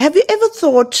Have you ever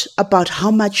thought about how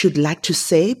much you'd like to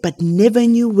say but never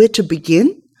knew where to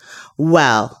begin?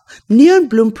 Well, Neon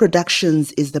Bloom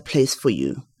Productions is the place for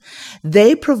you.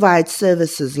 They provide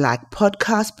services like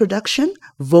podcast production,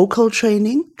 vocal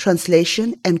training,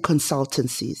 translation, and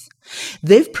consultancies.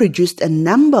 They've produced a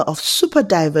number of super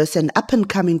diverse and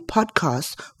up-and-coming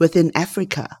podcasts within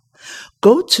Africa.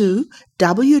 Go to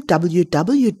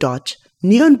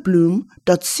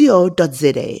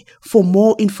www.neonbloom.co.za for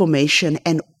more information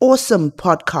and awesome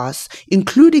podcasts,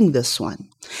 including this one.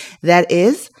 That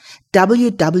is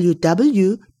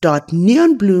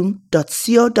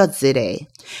www.neonbloom.co.za.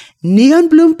 Neon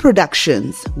Bloom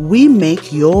Productions, we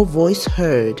make your voice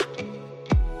heard.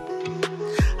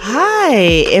 Hi,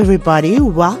 everybody.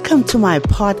 Welcome to my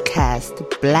podcast,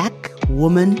 Black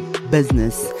Woman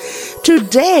Business.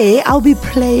 Today, I'll be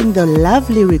playing the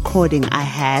lovely recording I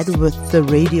had with the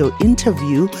radio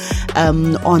interview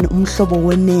on Umhlobo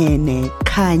Wenene,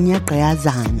 Khanya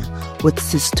Gqeyazana with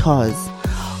Sisters.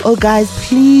 Oh, guys,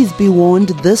 please be warned,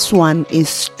 this one is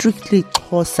strictly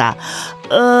Xhosa.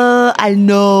 I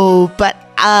know, but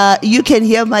you can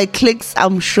hear my clicks.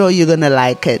 I'm sure you're going to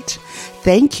like it.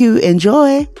 Thank you.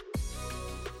 Enjoy.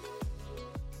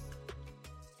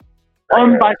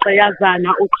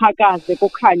 Gqeyazana uqhakaze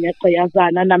kukhanya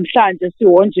Gqeyazana namhlanje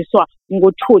sihonjiswa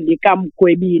nguThuli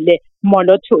kaMgwebile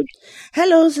Molothuli.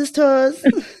 Hello sisters.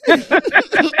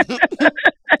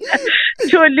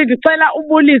 Thuli ngicela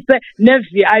ubulise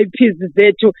ne-VIPs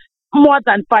zethu more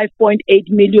than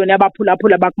 5.8 million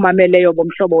abaphulaphula bakumameleyo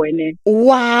bomhlobo wenene.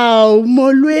 Wow,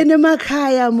 molweni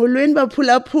emakhaya, molweni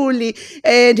baphulaphuli.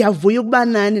 Ndiyavuya ukuba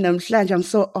nani namhlanje. I'm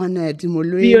so honored,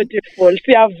 molweni. Beautiful.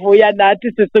 Siyavuya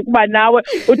nathi sisukuba nawe.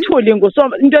 UThuli into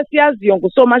siyaziyo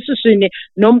ngusomashishini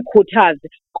nomkhuthazi.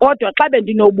 Kodwa xa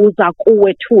bendinobuza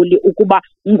kuwe Thuli ukuba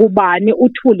ngubani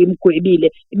uThuli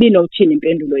Mgwebile, ibinothini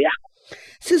impendulo yakho?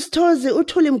 Sisithozi,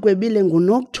 uThuli Mgwebile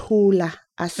nguNokuthula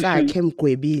asakhe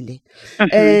Mgwebile.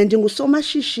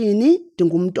 Ndingusomashishini,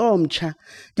 ndingumuntu omtsha.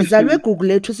 Ndizalwe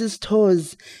eGugulethu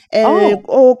Sisithozi.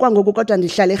 Okwangoku kodwa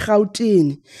ndihlala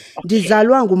eGauteng.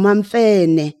 Ndizalwa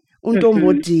nguMamfene,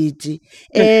 uNtombodidi.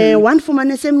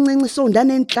 Wanifumana esemncinci so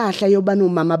ndanenhlahla yoba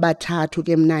nomama abathathu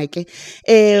ke mna ke.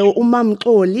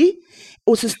 uMamXoli,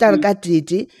 uSister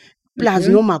kaDidi, plus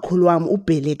nomakhulu wami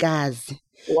uBhelekazi.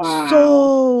 Wow.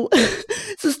 So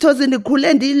Sisithozi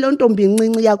ndikhule ndiyilo ntombi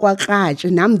incinci yakwaKratshe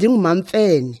nami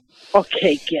ndingumamfene.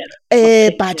 Okay girl.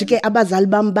 But ke abazali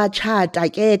bami batshata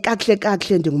ke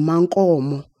kahle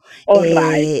ndingumankomo.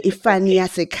 Ifani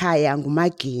yasekhaya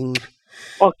nguMaginxa.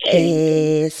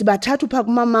 Okay. Sibathathu pha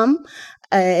kumamam.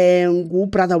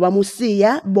 Ngubrother wami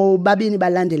uSiya, babini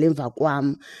balandela emva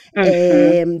kwami.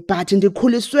 But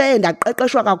ndikhuliswe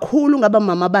ndaqeqeshwa kakhulu ngaba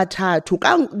mama abathathu,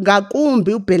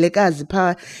 ngakumbi uBhelekazi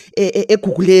pha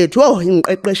eGugulethu.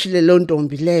 Ngiqeqeshile lo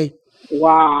ntombi leyo.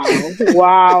 Wow.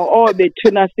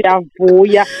 Bethuna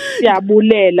siyavuya,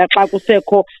 siyabulela xa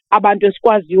kusekho abantu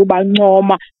esikwaziyo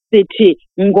ubancoma sithi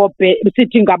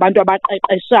ngabantu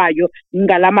abaqeqeshayo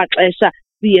ngalamaxesha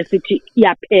siye sithi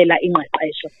iyaphela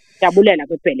ingqeqesho. Siyabulela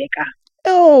kuBhelekazi.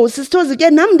 Sisithozi ke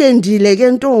nami ndendile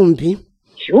ke ntombi.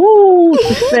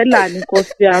 Siselani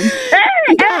Nkosi yami.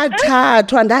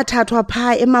 Ndathathwa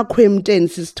pha eMakhwemteni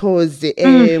Sisithozi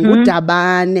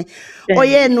nguDabane.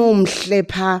 Oyena umhle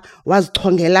pha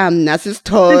wazichongela mna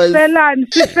Sisithozi.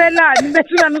 Siselani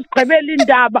bethuna nosigqibela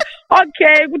indaba.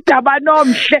 Okay, kuDabane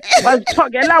omhle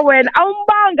wazichongela wena.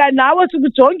 Awumbanga nawe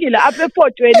sikujongile apha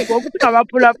efotweni ngokuthi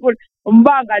ngabaphulaphula.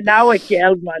 Umbanga nawe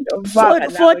girl man.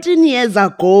 14 years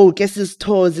ago ke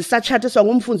Sisithozi satshatiswa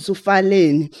ngumfundisi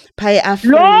uFaleni pha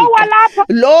eAfrika. Lo walapha.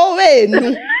 Lo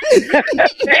wenu.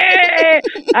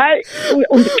 Hayi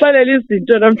undixelela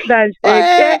izinto namhlanje.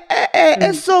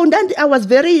 So I was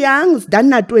very young,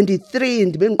 ndana 23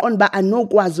 ndibe ngiqonda ba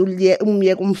anokwazi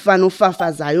umyeka umfana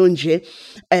ofafazayo nje.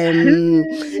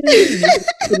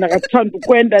 Nakathanda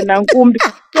ukwenda nankumbi.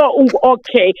 So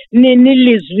okay,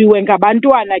 nilizwiwe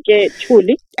ngabantwana ke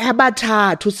Thuli?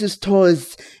 Abathathu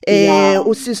Sisithozi.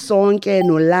 Usisonke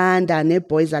noLanda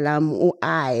neboys alam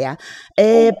uAya.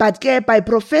 But ke by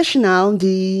professional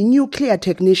the nuclear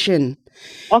technician.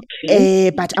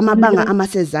 Okay. But amabanga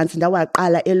amasezantsi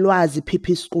ndawaqala eLwazi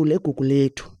PP School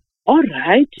eGugulethu. All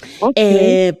right.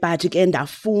 Okay. But ke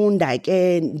ndafunda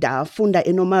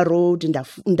eNoma Road,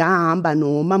 ndahamba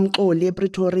noMamXoli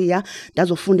ePretoria,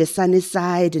 ndazofunda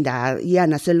eSunnyside, ndaya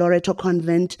naseLoreto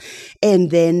Convent, and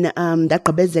then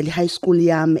ndagqibezela high school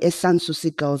yam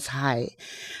eSansusi Girls High.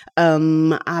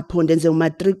 apho ndenze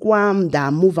umatric wam,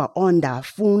 ndamuva on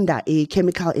ndafunda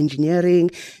i-chemical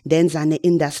engineering, ndenza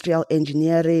ne-industrial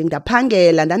engineering,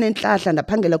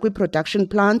 ndaphangela kwi-production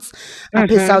plants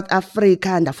apha eSouth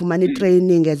Africa, ndafumana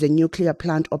i-training as a nuclear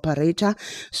plant operator.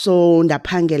 So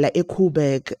ndaphangela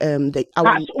eKubeck.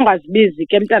 Ungazibizi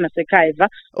ke mntana sekhaya,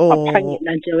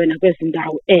 waphangela nje wena kwezi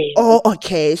ndawo.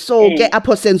 Okay, so ke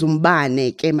apho senza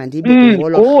umbane ke mandibike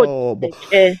ngolo hlobo.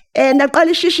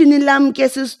 Ndaqala ishishini lam ke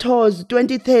Sisithozi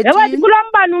 2013. Yawathi kulo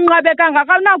mbane unqabe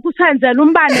kangaka unakho usenzela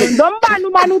umbane, lo mbane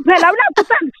umane uphela unakho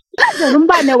usenzela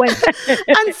umbane wena.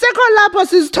 Andisekho lapho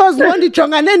Sisithozi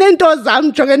ndijongane nento zam,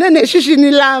 ndijongene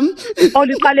neshishini lam.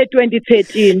 Oliqale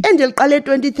 2013. Endiliqale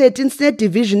 2013 sine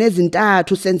division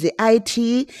ezintathu, senze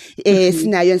IT,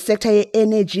 sinayo sector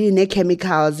ye-energy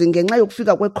ne-chemicals. Ngenxa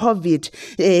yokufika kwe-COVID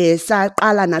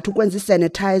saqala nathi ukwenza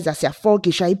i-sanitizer,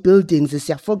 siyafogisha i-buildings,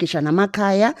 siyafogisha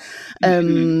namakhaya.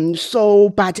 So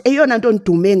but eyona nto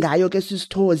ndidume ngayo ke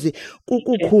Sisithozi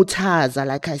kukukhuthaza,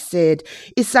 like I said,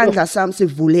 isandla sam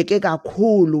sivuleke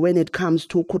kakhulu when it comes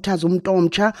to ukhuthaza umuntu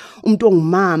omtsha, umuntu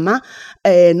ongumama,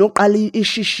 noqala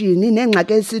ishishini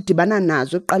nengxaki esidibana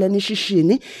nazo ekuqaleni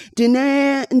ishishini.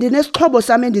 Ndinesixhobo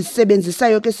sami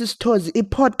endisisebenzisayo ke Sisithozi,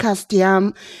 i-podcast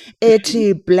yam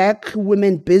ethi Black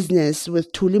Women Business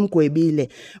with Thuli Mgwebile.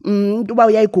 Uba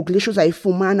uyayiguglisha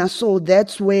uzayifumana. So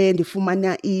that's where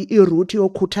ndifumana i-route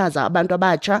yokukhuthaza abantu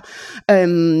abatsha,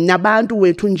 nabantu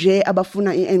wethu nje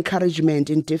abafuna i-encouragement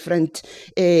in different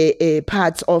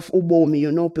parts of ubomi,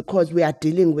 you know, because we are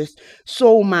dealing with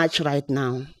so much right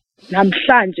now.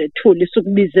 Namhlanje Thuli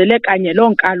sikubizele kanye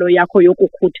lonkalo yakho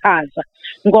yokukhuthaza,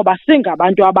 ngoba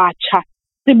singabantu abatsha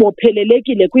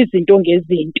sibophelelekile kwizinto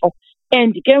ngezinto.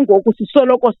 And ke ngoku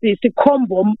sisoloko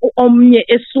sikhomba omnye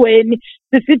esweni,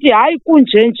 sisithi hayi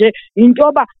kunjenje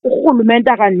intoba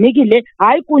urhulumente akanikile,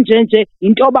 hayi kunjenje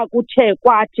intoba kuthe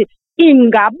kwathi.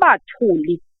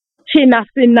 Ingabathuli thina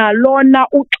sinalona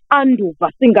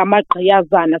uxanduva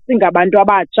singamagqiyazana, singabantu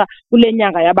abatsha kule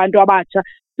nyanga yabantu abatsha,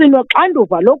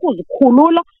 sinoxanduva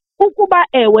lokuzikhulula. Ukuba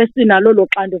ewe sinalo lo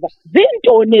xanduva,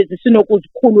 zintoni ezi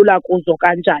sinokuzikhulula kuzo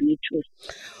kanjani Thuli?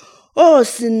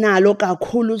 Sinalo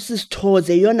kakhulu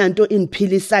Sisithoze, yona nto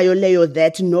indiphilisayo leyo,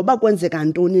 that noba kwenzeka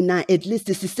ntoni na, at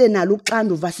least sisenalo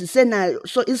uxanduva, sisenalo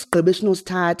so isigqibo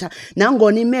esinosithatha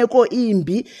nangona imeko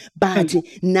imbi, but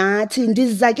nathi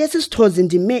ndiza ke Sisithoze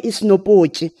ndime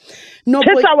isinopotyi.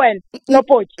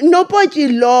 Nopotyi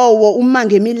lowo uma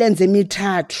ngemilenze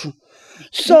emithathu.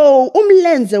 So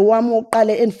umlenze wami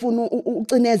oqale endifuna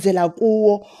ucinezela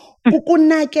kuwo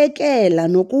ukunakekela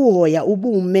nokuhoya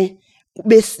ubume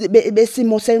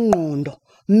besimo sengqondo,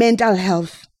 mental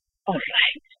health.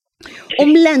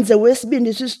 Umlenze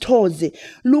wesibindi Sisithoze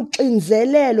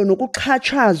luxinzelelo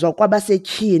nokuxhatshazwa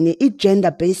kwabasetyhini,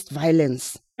 i-gender based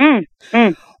violence.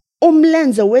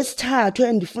 Umlenze wesithathu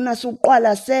endifuna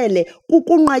siuqwalasele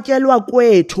kukunqatyelwa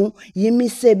kwethu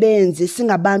yimisebenzi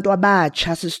singabantu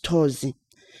abatsha Sisithoze.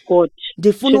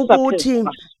 Ndifuna ukuthi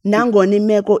nangona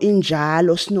imeko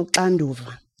injalo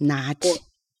sinoxanduva nathi.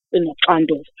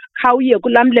 Sinoxanduva. Khawuye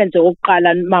kulamlenze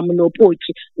wokuqala mama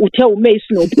Nopotyi, uthe ume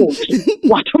isinopotyi.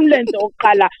 Wathi umlenze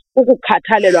wokuqala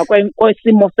ukukhathalelwa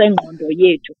kwesimo sengqondo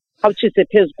yethu. Khawutshise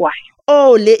phezu kwayo.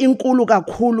 Le inkulu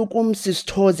kakhulu kum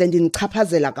Sisithoze,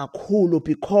 ndinichaphazela kakhulu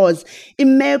because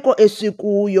imeko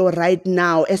esikuyo right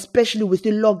now, especially with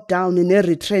the lockdown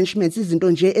ne-retrenchments,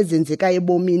 izinto nje ezenzekayo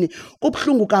ebomini,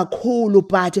 kubhlungu kakhulu,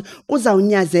 but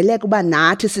kuzawunyazeleka uba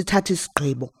nathi sithathe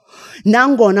isigqibo.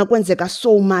 Nangona kwenzeka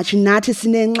so much, nathi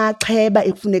sinenxaxheba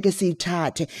ekufuneke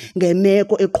siyithathe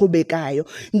ngemeko eqhubekayo.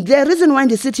 The reason why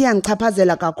ndisithi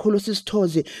yandichaphazela kakhulu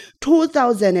Sisithoze,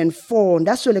 2004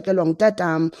 ndaswelekelwa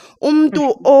ngutatam,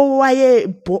 umuntu owaye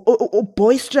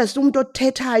boisterous, umuntu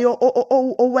othethayo,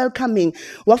 welcoming,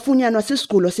 wafunyanwa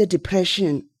sisigulo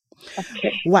se-depression.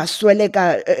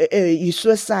 Wasweleka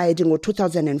yi-suicide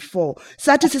ngo-2004.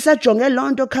 Sathi sisajonge loo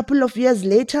nto, couple of years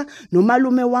later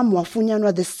nomalume wam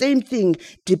wafunyanwa the same thing,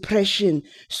 depression,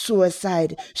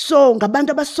 suicide. So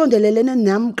ngabantu abasondelelene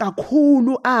nam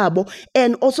kakhulu abo,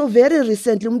 and also very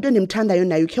recently umuntu endimthandayo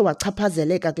naye ukhe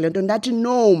wachaphazeleka kule nto. Ndathi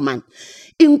no man,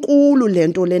 inkulu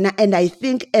lento lena, and I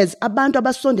think as abantu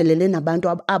abasondelele nabantu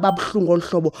ababuhlungu olu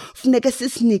hlobo funeke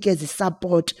sisinikeze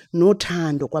support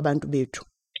nothando kwabantu bethu.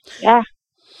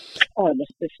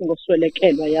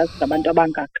 Singoswelekelwa yazi ngabantu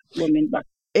abangaka bomini bakhe.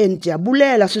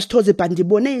 Ndiyabulela Sisithoze, but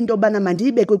ndibone into yobana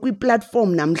mandiyibeke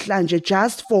kwi-platform namhlanje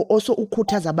just for also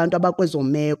ukhuthaza abantu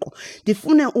abakwezomeko.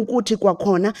 Ndifune ukuthi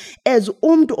kwakhona as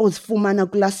umntu ozifumana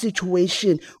kulaa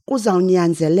situation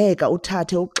kuzawunyanzeleka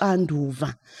uthathe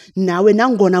uxanduva. Nawe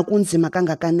nangona kunzima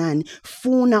kangakanani,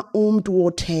 funa umntu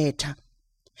wothetha.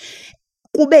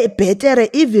 kube bhetere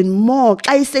even more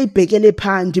xa iseyibhekele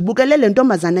phaa. Ndibukele le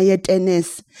ntombazana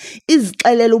yetennis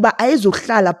izixelela uba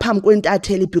ayizukuhlala phambi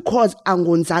kwentatheli because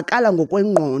angonzakala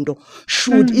ngokwengqondo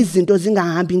should izinto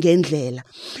zingahambi ngendlela.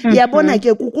 Yabona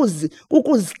ke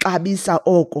kukuzixabisa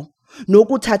oko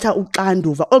nokuthatha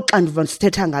oxanduva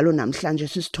sithetha ngalo namhlanje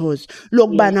sisithozi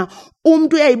lokubana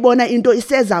umuntu uyayibona into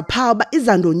iseza phaa uba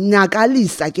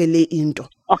izandonakalisa ke le into.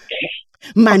 Okay.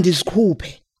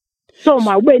 Mandizikhuphe. So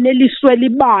mawube neliswe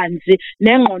libanzi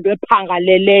nengqondo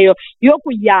ephangaleleyo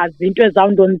yokuyazi into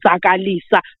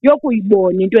ezawundonzakalisa,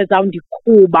 yokuyibona into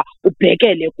ezawundiqhuba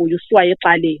ubhekele kuyo uswaye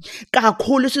exaleni.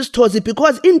 Kakhulu sisithozi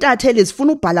because intatheli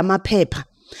zifuna ubhala amaphepha.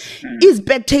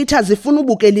 Spectators zifuna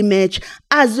ubukela imatch.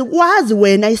 Azikwazi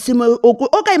wena isimo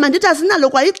okay mandithi asinalo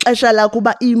kwa ixesha lakho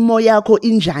uba imo yakho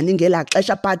injani ngela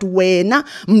xesha but wena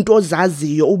umuntu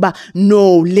ozaziyo uba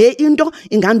no le into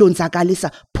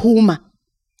ingandonzakalisa phuma.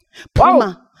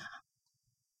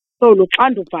 So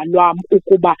luxanduva lwam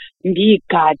ukuba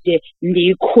ndiyigade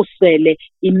ndiyikhusele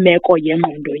imeko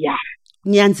yengqondo yam.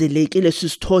 Nyanzelekile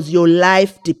sisithozi, your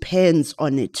life depends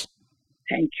on it.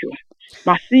 Thank you.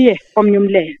 Masiye omnye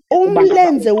umlenze.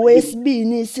 Umlenze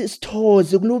wesibini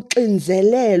sisithozi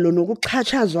kuluxinzelelo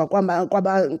nokuxhatshazwa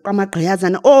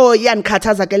kwamagqiyazana. Oh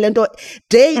yanikhathaza ke lento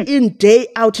day in day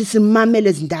out simamele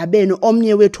ezindabeni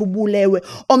omnye wethu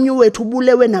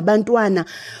ubulewe nabantwana.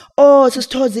 Oh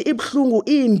sisithozi ibhlungu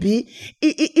imbi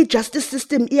i-justice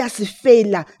system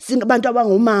iyasifeyila singabantu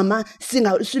abangomama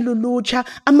silulutsha,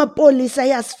 amapolisa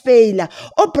iyasifeyila,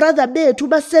 obrother bethu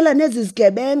basela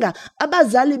nezizigebenga,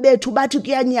 abazali bethu bathi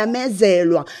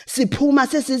kuyanyamezelwa, siphuma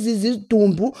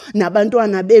sesizizidumbu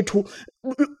nabantwana bethu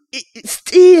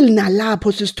still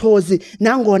nalapho sisithozi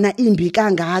nangona imbi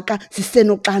kangaka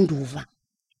sisenoxanduva.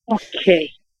 Okay.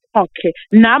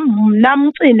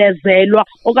 Namcinezelwa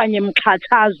okanye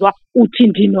mxhatshazwa uthi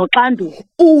ndinoxanduva.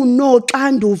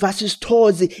 Unoxanduva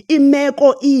sisithozi,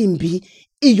 imeko imbi,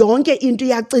 yonke into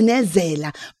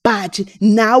iyacinezela but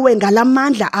nawe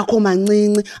ngalamandla akho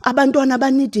mancinci, abantwana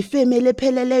banidi ifamily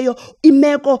epheleleyo,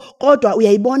 imeko kodwa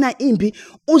uyayibona imbi,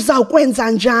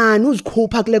 uzawukwenza njani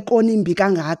uzikhupha kule kona imbi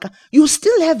kangaka? You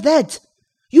still have that.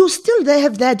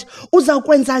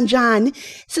 Uzawukwenza njani?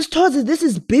 Sisithozi, this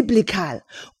is biblical.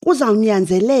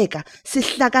 Kuzawunyanzeleka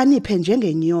sihlakaniphe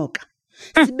njengenyoka,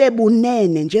 sibe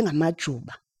bunene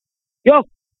njengamajuba. Yo.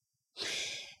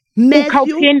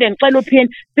 Ukhawuphinde ngicela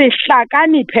uphinde,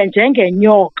 sihlakaniphe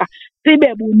njengenyoka,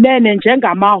 sibe bunene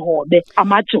njengamahobe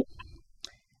amajuba.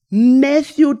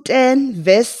 Matthew 10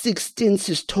 verse 16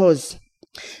 sisithozi.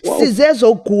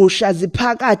 Sizezogusha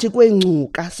ziphakathi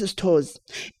kwengcuka sisithozi.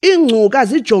 Ingcuka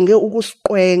zijonge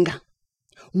ukusiqwenga.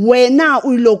 Wena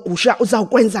uyilogusha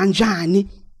uzawukwenza njani?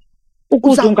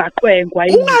 Ukuze ungaqwengwa.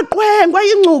 Ungaqwengwa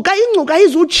ingcuka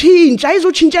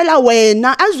izutshintshela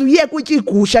wena azuye kutya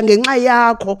igusha ngenxa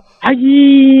yakho.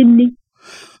 Hayini.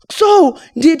 So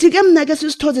ndithi ke mna ke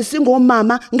sisithozi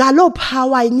singomama ngalo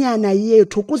power inyana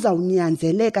yethu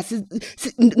kuzawunyanzeleka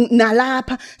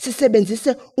nalapha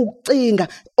sisebenzise ukucinga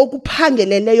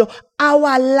okuphangeleleyo.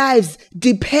 Our lives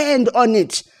depend on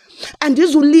it.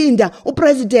 Andizulinda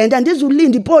upresident,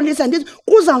 andizulinda ipolisa,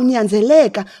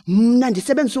 kuzawunyanzeleka mna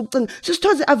ndisebenzise ukucinga.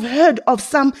 Sisithozi, I've heard of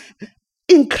some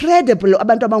incredible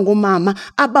abantu abangomama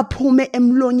abaphume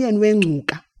emlonyeni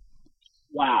wengcuka.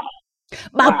 Wow.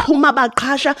 Baphuma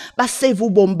baqhasha basave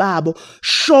ubomi babo.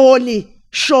 Surely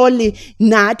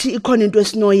nathi ikhona into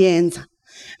esinoyenza.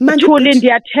 Thuli,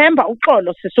 ndiyathemba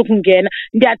uxolo sisukungena,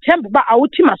 ndiyathemba uba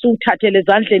awuthi masiwuthathele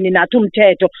ezandleni nathi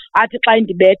umthetho athi xa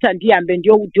indibetha ndihambe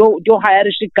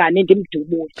ndiyohayarisha igani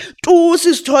ndimdubule. Tu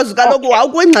sisithozi kaloku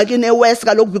awukwengxaki newest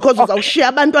kaloku because uzawushiya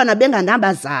abantwana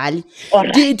benganabazali.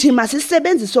 Ndithi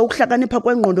masisebenzise ukuhlakanipha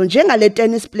kwengqondo njengale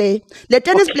tennis player. Le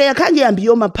tennis player khange ihambe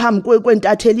iyoma phambi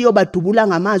kwentatheli iyobadubula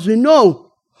ngamazwi.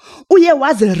 No. Uye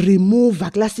waze remove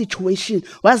kula situation,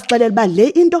 wazixelela uba le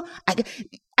into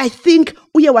I think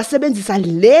uye wasebenzisa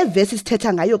le verse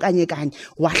sithetha ngayo kanye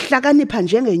wahlakanipha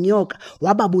njengenyoka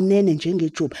waba bunene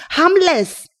njengejuba.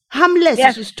 Harmless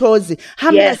sisithozi,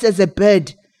 harmless as a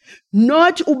bird.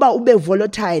 Not uba ube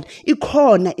volatile.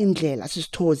 Ikhona indlela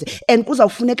sisithozi and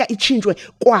kuzawufuneka itshintshwe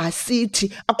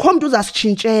kwasithi. Akho mntu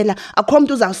uzasitshintshela, akho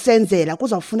mntu uzawusenzela,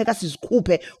 kuzawufuneka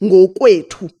sizikhuphe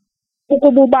ngokwethu.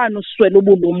 Ukuba ubani uswele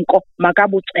ubulumko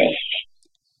makabucele.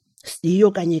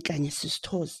 Yiyo kanye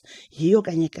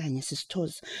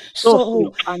sisithozi.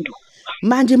 So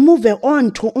manje move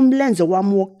on to umlenze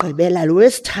wami wokugqibela lo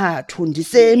wesithathu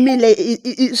ndisemile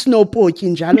isnowpotyi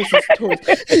njalo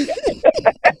sisithozi.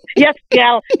 Yes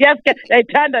girl.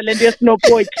 Ayithanda lento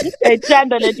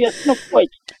yesnowpotyi.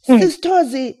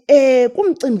 Sisithozi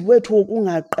kumcimbi wethu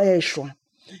wokungaqeshwa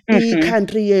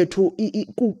i-country yethu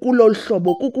kulolu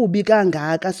hlobo kukubi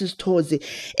kangaka Sisithozi.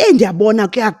 Ndiyabona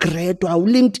kuyagredwa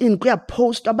uLinkedIn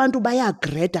kuyapost abantu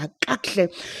bayagreda kakuhle.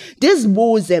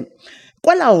 Ndizibuze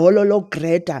kwala holo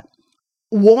logreda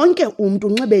wonke umuntu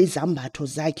unxibe izambatho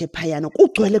zakhe phayana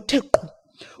kugcwele kuthe qhu.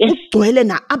 Kugcwele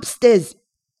na upstairs.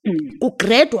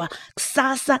 Kugredwa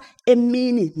kusasa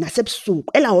emini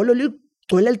nasebusuku. Ela holo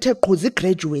ligcwele lithe qhu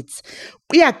zi-graduates.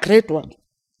 Kuyagredwa.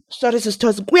 Sorry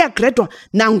Sisithozi, kuyagredwa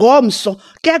nangomso,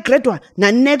 kuyagredwa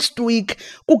na next week.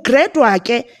 Kugredwa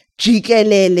ke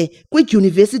jikelele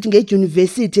kwi-university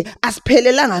nge-university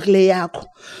asiphelelanga kule yakho.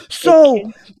 So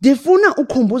ndifuna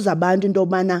ukhumbuza abantu into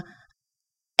yobana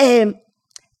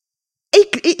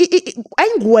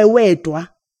ayinguwe wedwa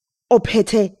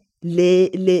ophethe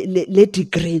le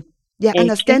degree. Yeah,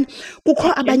 understand?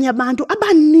 Kukho abanye abantu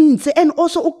abaninzi and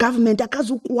also ugovernment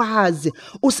akazukwazi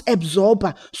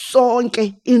usiabsorba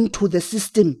sonke into the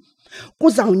system.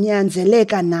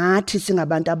 Kuzawunyanzeleka nathi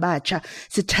singabantu abatsha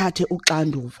sithathe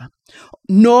uxanduva.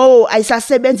 No,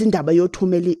 ayisasebenza indaba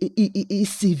yothumela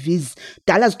i-CVs.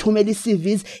 Dala zithumela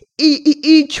i-CVs.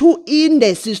 IQ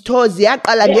inde Sisithozi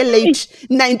yaqala nge-late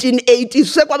 1980s.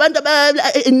 Sekwabantu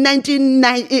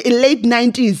late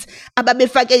 90s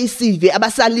ababefake i-CV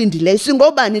abasalindileyo.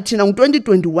 Singobani thina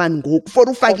ngo-2021 ngoku for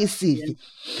ufake i-CV.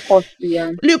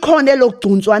 Likhona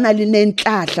elogcuntswana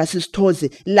linenhlahla Sisithozi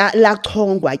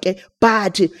lachongwa ke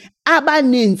but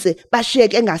abaninzi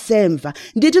bashiyeke ngasemva.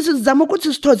 Ndithi sizama ukuthi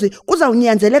Sisithozi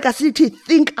kuzawunyanzeleka sithi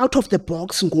think out of the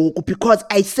box ngoku because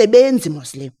ayisebenzi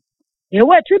mosle.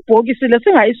 Yewethu ibhokisi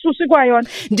lesingayisusi kwayona.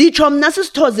 Nditsho mna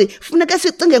Sisithozi funeka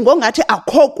sicinge ngongathi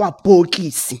akho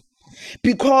kwabhokisi.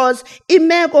 Because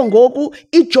imeko ngoku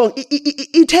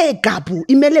ithe gabu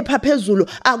imele phaphezulu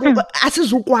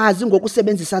asizukwazi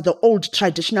ngokusebenzisa the old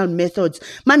traditional methods.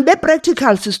 Man be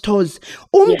practical Sisithozi.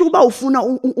 Umuntu uba ufuna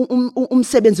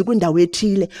umsebenzi kwindawo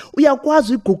ethile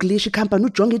uyakwazi ugooglisha icompany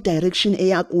ujonge i-direction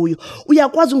eyakuyo.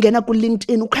 Uyakwazi ungena ku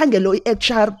LinkedIn ukhangela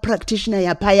i-HR practitioner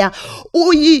yaphaya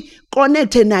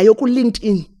uyi-connecte nayo ku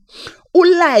LinkedIn.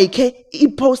 Ulike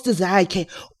i-post zakhe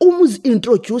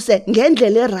uzi-introduce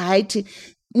ngendlela right.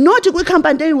 Not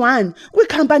kwi-company eyi-1,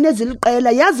 kwi-company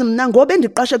eziliqela. Yazi mna ngoba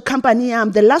endiqashe kwi-company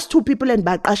yam the last 2 people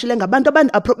endibaqashile ngabantu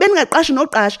bengaqashi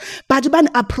noqasha but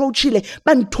bani-approachile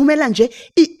bandithumela nje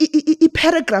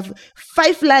i-paragraph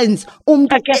 5 lines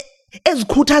umuntu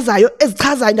ezikhuthazayo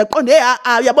ezichazayo ndaqonda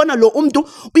uyabona lo umuntu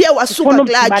uye wasuka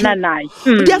kulakho.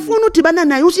 Ndiyafuna udibana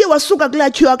naye uye wasuka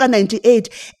kulakho ka-98.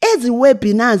 Ezi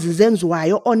webinars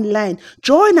zenziwayo online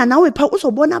joina nawe pha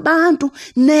uzobona abantu,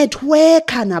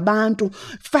 networker nabantu,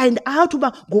 find out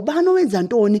uba ngubani owenza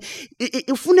ntoni.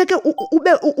 Ufuneke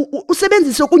ube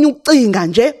usebenzise okunye ukucinga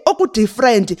nje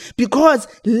oku-different because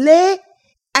le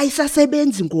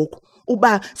ayisasebenzi ngoku.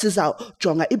 Uba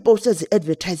sizawujonga i-post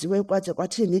ezi-advertisiweyo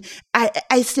kwathini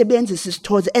ayisebenzi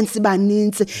Sisithozi and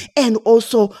sibaninzi. And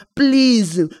also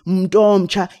please mntu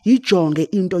omtsha yijonge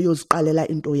into yoziqalela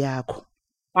into yakho.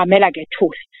 Mamela ke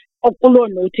Thuli, okuloo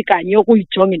nothi kanye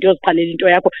yokuyijonga into yoziqalela into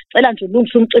yakho. Cela nje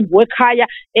ulungise umcimbi wekhaya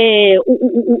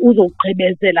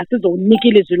uzogqibezela sizowunika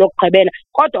ilizwi lokugqibela.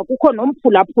 Kodwa kukho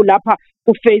nomphulaphula apha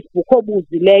kuFacebook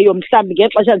obuzileyo mhlawumbi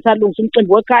ngexesha ndisalungisa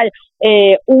umcimbi wekhaya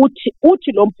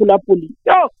uthi lo mphulaphuli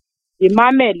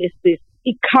ndimamele sisi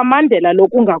ikhamandela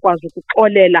lokungakwazi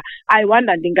ukuxolela. I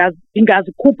wonder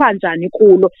ndingazikhupha njani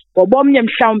kulo ngoba omnye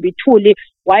mhlawumbi Thuli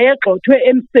wayegxothwe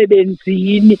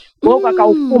emsebenzini ngoku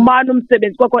akawufumani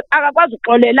umsebenzi kwakhona akakwazi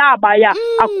uxolela abaya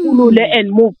akhulule and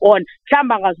move on.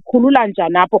 Mhlawumbi angazikhulula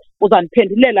njani apho.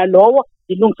 Uzandiphendulela lowo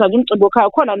ndilungisa nje umcimbi wekhaya.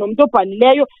 Khona nomuntu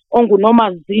obhalileyo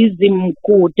onguNomazizi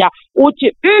Mguda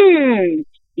uthi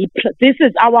this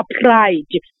is our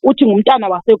pride. Uthi ngumntana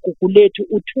waseGugulethu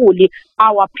uThuli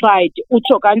our pride.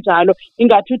 Utsho kanjalo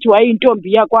ingathi uthi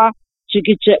wayeyintombi yakwa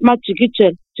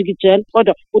Jikijel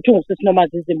kodwa uthi ngusisi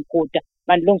Nomazizi Mguda.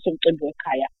 Mandilungise umcimbi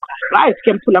wekhaya. Right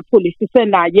ke mphulaphuli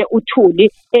sisenaye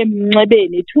uThuli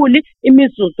emnxebeni. Thuli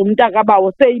imizuzu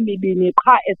umntakabawo seyimibini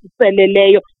qha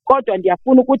esiseleleyo kodwa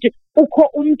ndiyafuna ukuthi ukho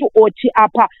umuntu othi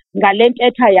apha ngale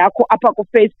ntetha yakho apha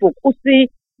kuFacebook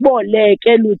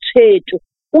usiboleke lutshethu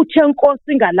uthe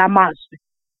nkosi ngalamazwi.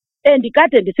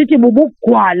 Ndikade ndisithi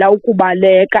bubugwala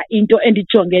ukubaleka into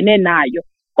endijongene nayo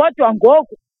kodwa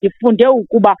ngoku ndifunde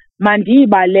ukuba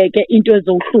mandiyibaleke into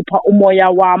ezowuhlupha umoya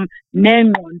wam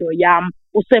nengqondo yam.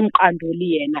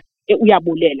 Usemqanduli yena.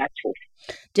 Uyabulela Thuli.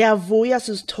 Ndiyavuya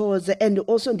Sisithoze, and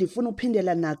also ndifuna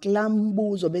uphindela nakulaa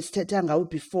mbuzo besithetha ngawo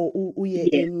before uye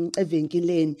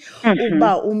evenkileni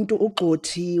ukuba umuntu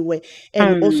ugxothiwe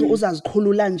and also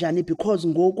uzazikhulula njani because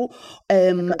ngoku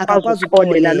akakwazi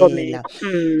ukuxolela.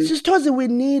 Sisithoze, we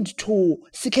need to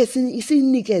sikhe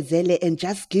sinikezele and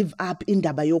just give up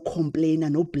indaba yocomplaina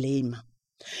no blame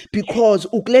because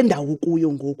ukule ndawo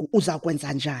kuyo ngoku uza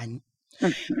kwenza njani.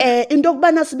 Into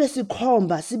yokubana sibe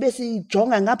sikhomba sibe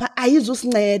sijonga ngapha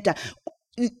ayizusinceda.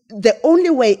 The only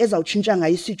way ezawutshintsha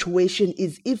ngayo situation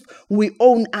is if we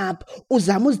own up,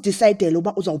 uzama uzidecidele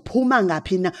uba uzawuphuma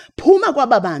ngaphi na, phuma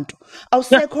kwaba bantu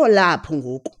awusekho lapho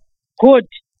ngoku. Good.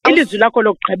 Ilizwi lakho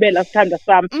lokugqibela sithanda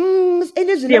sami.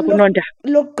 Ilizwi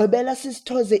lokugqibela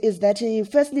Sisithoze is that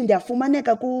firstly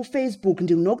ndiyafumaneka ku-Facebook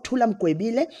ndinguNokuthula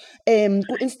Mgwebile,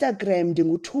 ku-Instagram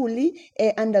ndinguthuli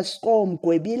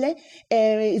 _Mgwebile,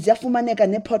 ziyafumaneka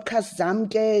nee-podcast zam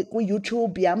ke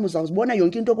ku-YouTube yam, uzawuzibona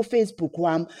yonke into ku-Facebook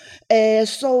wam.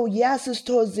 So yeah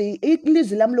Sisithoze,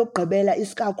 ilizwi lam lokugqibela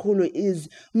isikakhulu is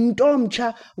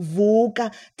mntomtsha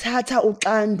vuka, thatha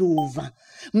uxanduva.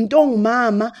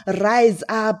 Mntongumama, rise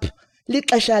up,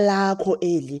 lixesha lakho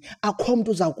eli, akho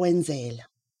mntu uzakwenzela.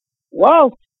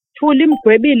 Wow, Thuli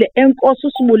Mgwebile, enkosi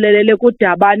usibulelele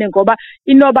kuDabane ngoba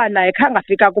inoba naye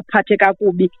khangafika kuphathe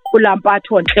kakubi kulaa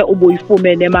mpatho ntle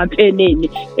ubuyifumene emamfeneni,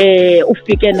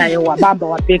 ufike naye wabamba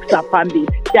wabhekisa phambili.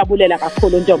 Ndiyabulela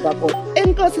kakhulu ntombabo.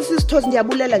 Enkosi Sisithoze,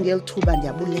 ndiyabulela ngelithuba,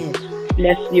 ndiyabulela.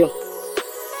 Bless you.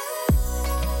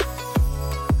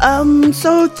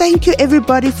 So thank you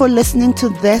everybody for listening to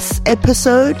this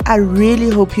episode. I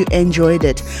really hope you enjoyed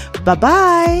it.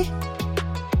 Bye-bye.